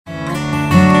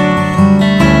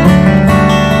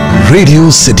Radio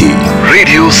city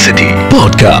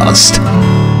podcast.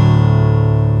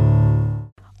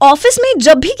 Office में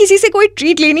जब भी किसी से कोई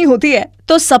ट्रीट लेनी होती है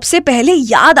तो सबसे पहले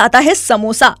याद आता है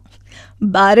समोसा।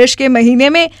 बारिश के महीने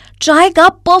में चाय का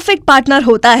परफेक्ट पार्टनर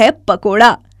होता है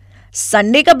पकोड़ा।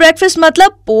 संडे का ब्रेकफास्ट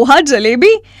मतलब poha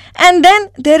jalebi and then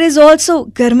there is also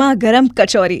गर्मा गर्म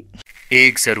कचौरी।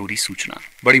 एक जरूरी सूचना,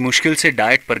 बड़ी मुश्किल से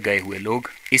डाइट पर गए हुए लोग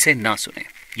इसे ना सुने।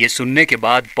 ये सुनने के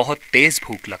बाद बहुत तेज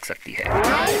भूख लग सकती है।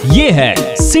 ये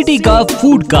है सिटी का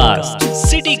फूडकास्ट।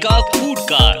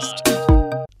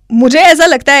 मुझे ऐसा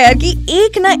लगता है यार कि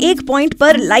एक ना एक पॉइंट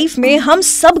पर लाइफ में हम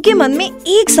सबके मन में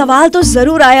एक सवाल तो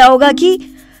जरूर आया होगा कि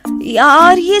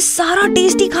यार ये सारा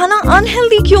टेस्टी खाना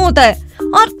अनहेल्दी क्यों होता है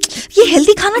और ये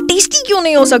हेल्दी खाना टेस्टी क्यों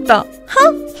नहीं हो सकता।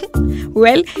 हाँ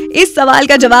वेल, इस सवाल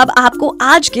का जवाब आपको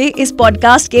आज के इस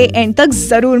पॉडकास्ट के एंड तक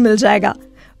जरूर मिल जाएगा।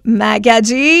 मैं क्या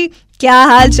जी, क्या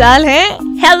हाल चाल है?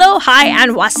 Hello, hi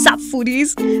and what's up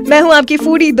foodies. मैं हूं आपकी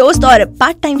फूडी दोस्त और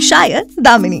पार्ट टाइम शायर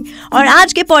दामिनी, और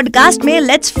आज के पॉडकास्ट में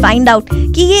लेट्स फाइंड आउट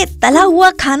कि ये तला हुआ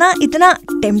खाना इतना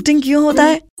टेम्पटिंग क्यों होता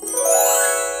है।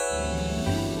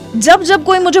 जब जब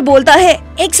कोई मुझे बोलता है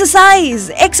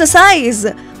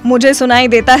एक्सरसाइज, मुझे सुनाई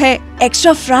देता है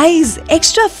एक्स्ट्रा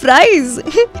फ्राइज।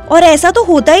 और ऐसा तो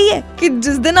होता ही है कि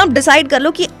जिस दिन आप डिसाइड कर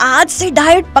लो कि आज से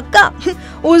डाइट पक्का,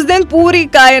 उस दिन पूरी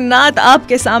कायनात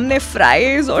आपके सामने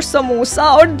फ्राइज और समोसा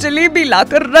और जलेबी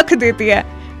लाकर रख देती है,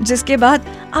 जिसके बाद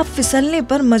आप फिसलने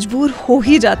पर मजबूर हो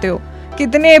ही जाते हो।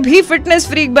 कितने भी फिटनेस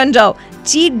फ्रीक बन जाओ,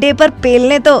 चीट डे पर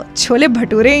पेलने तो छोले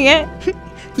भटूरे ही हैं।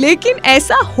 लेकिन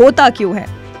ऐसा होता क्यों है,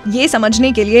 ये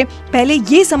समझने के लिए पहले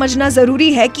ये समझना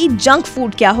जरूरी है कि जंक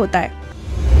फूड क्या होता है।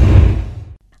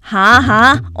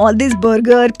 हाँ, all this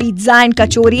burger, pizza and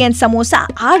kachori and samosa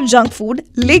are junk food.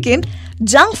 लेकिन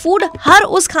जंक फूड हर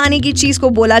उस खाने की चीज को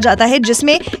बोला जाता है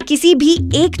जिसमें किसी भी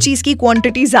एक चीज की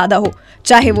क्वांटिटी ज्यादा हो,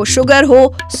 चाहे वो शुगर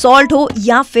हो, सॉल्ट हो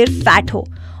या फिर फैट हो।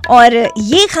 और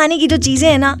ये खाने की जो चीजें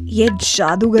हैं ना, ये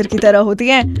जादूगर की तरह होती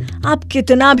हैं। आप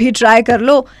कितना भी ट्राई कर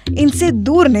लो, इनसे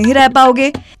दूर नहीं रह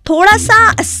पाओगे। थोड़ा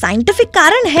सा साइंटिफिक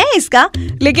कारण है इसका,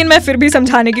 लेकिन मैं फिर भी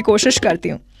समझाने की कोशिश करती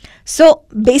हूँ। सो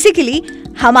बेसिकली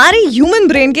हमारे ह्यूमन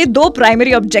ब्रेन के दो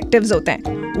प्राइमरी ऑब्जेक्टिव्स होते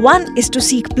हैं। One is to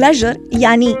seek pleasure,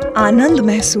 यानी आनंद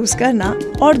महसूस करना,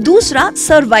 और दूसरा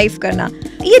सर्वाइव करना।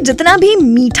 ये जितना भी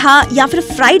मीठा या फिर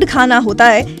फ्राइड खाना होता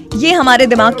है, ये हमारे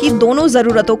दिमाग की दोनों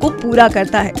जरूरतों को पूरा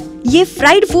करता है। ये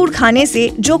फ्राइड फूड खाने से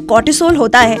जो कॉर्टिसोल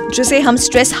होता है, जिसे हम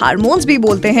स्ट्रेस हार्मोन्स भी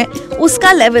बोलते हैं,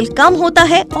 उसका लेवल कम होता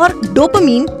है और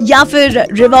डोपामीन या फिर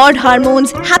reward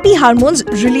hormones, happy hormones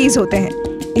release होते हैं।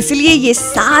 इसलिए ये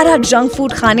सारा जंक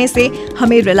फूड खाने से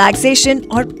हमें रिलैक्सेशन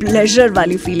और प्लेजर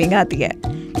वाली फीलिंग आती है।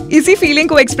 इसी फीलिंग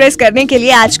को एक्सप्रेस करने के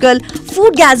लिए आजकल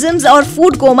फूडगैज़म्स और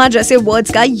फूड कोमा जैसे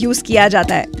वर्ड्स का यूज किया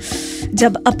जाता है,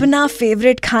 जब अपना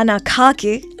फेवरेट खाना खा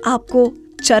के आपको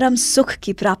चरम सुख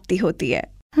की प्राप्ति होती है।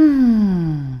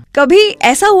 कभी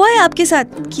ऐसा हुआ है आपके साथ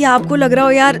कि आपको लग रहा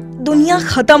हो यार दुनिया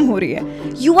खत्म हो रही है,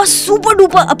 you are super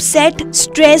duper upset,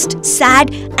 stressed,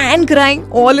 sad and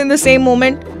crying all in the same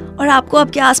moment, और आपको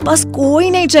आपके आसपास कोई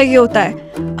नहीं चाहिए होता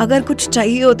है। अगर कुछ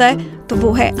चाहिए होता है तो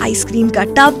वो है आइसक्रीम का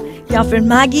टब या फिर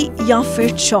मैगी या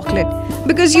फिर चॉकलेट,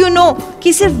 बिकॉज यू नो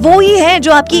कि सिर्फ वो ही है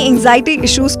जो आपकी एंजाइटी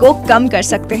इश्यूज को कम कर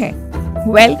सकते हैं।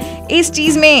 वेल, इस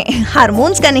चीज में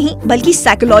हार्मोन्स का नहीं बल्कि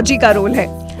साइकोलॉजी का रोल है।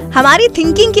 हमारी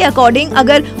थिंकिंग के अकॉर्डिंग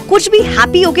अगर कुछ भी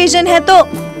हैप्पी ओकेजन है तो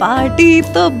पार्टी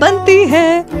तो बनती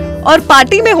है, और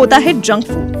पार्टी में होता है जंक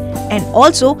फूड। एंड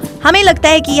ऑल्सो हमें लगता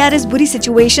है कि यार इस बुरी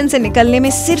सिचुएशन से निकलने में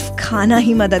सिर्फ खाना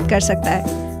ही मदद कर सकता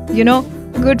है। You know,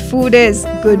 good food is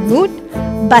good mood.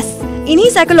 बस इन्हीं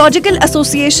साइकोलॉजिकल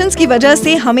एसोसिएशंस की वजह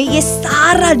से हमें ये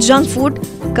सारा जंक फूड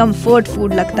कंफर्ट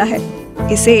फूड लगता है।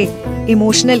 इसे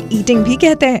इमोशनल ईटिंग भी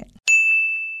कहते हैं।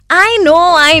 आई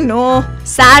नो,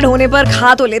 सैड होने पर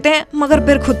खा तो लेते हैं, मगर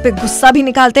फिर खुद पे गुस्सा भी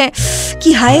निकालते हैं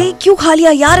कि हाय क्यों खा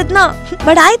लिया यार इतना।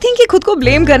 बट आई थिंक कि खुद को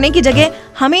ब्लेम करने की जगह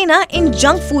हमें ना इन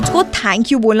जंक फूड्स को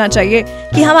थैंक यू बोलना चाहिए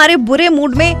कि हमारे बुरे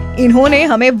मूड में इन्होंने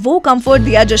हमें वो कंफर्ट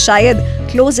दिया जो शायद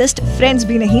क्लोजेस्ट फ्रेंड्स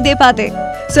भी नहीं दे पाते।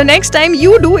 So next time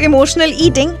you do emotional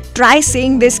eating, try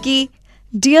saying this की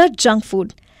dear junk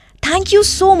food, thank you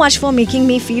so much for making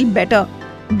me feel better,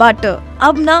 but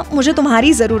अब ना मुझे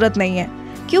तुम्हारी जरूरत नहीं है,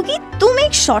 क्योंकि तुम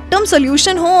एक शॉर्ट टर्म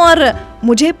सोल्यूशन हो और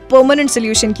मुझे परमानेंट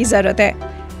सोल्यूशन की जरूरत है।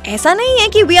 ऐसा नहीं है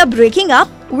कि we are breaking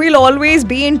up, we'll always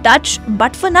be in touch,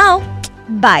 but for now,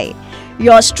 bye.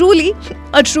 Yours truly,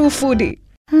 a true foodie.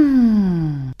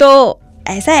 तो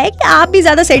ऐसा है कि आप भी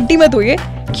ज्यादा सेंटी मत होइए,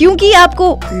 क्योंकि आपको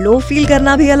लो फील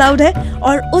करना भी अलाउड है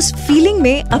और उस फीलिंग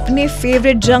में अपने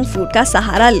फेवरेट जंक फूड का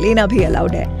सहारा लेना भी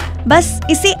अलाउड है। बस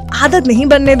इसे आदत नहीं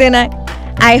बनने देना है।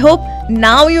 I hope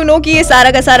now you know कि ये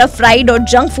सारा का सारा फ्राइड और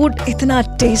जंक फूड इतना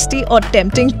टेस्टी और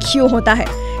टेम्पटिंग क्यों होता है।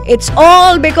 It's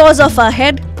all because of our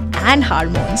head and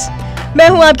hormones. मैं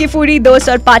हूं आपकी फूडी दोस्त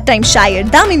और पार्ट टाइम शायर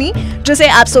दामिनी, जिसे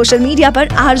आप सोशल मीडिया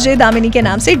पर आरजे दामिनी के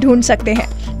नाम से ढूंढ सकते हैं।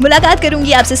 मुलाकात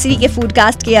करूंगी आपसे सिटी के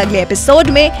फूडकास्ट के अगले एपिसोड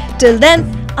में। टिल देन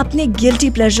अपने गिल्टी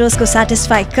प्लेजर्स को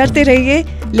सैटिस्फाई करते रहिए,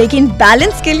 लेकिन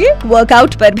बैलेंस के लिए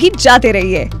वर्कआउट पर भी जाते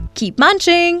रहिए। Keep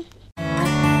munching.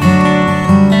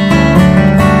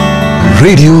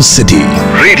 Radio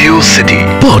City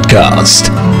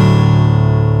Podcast.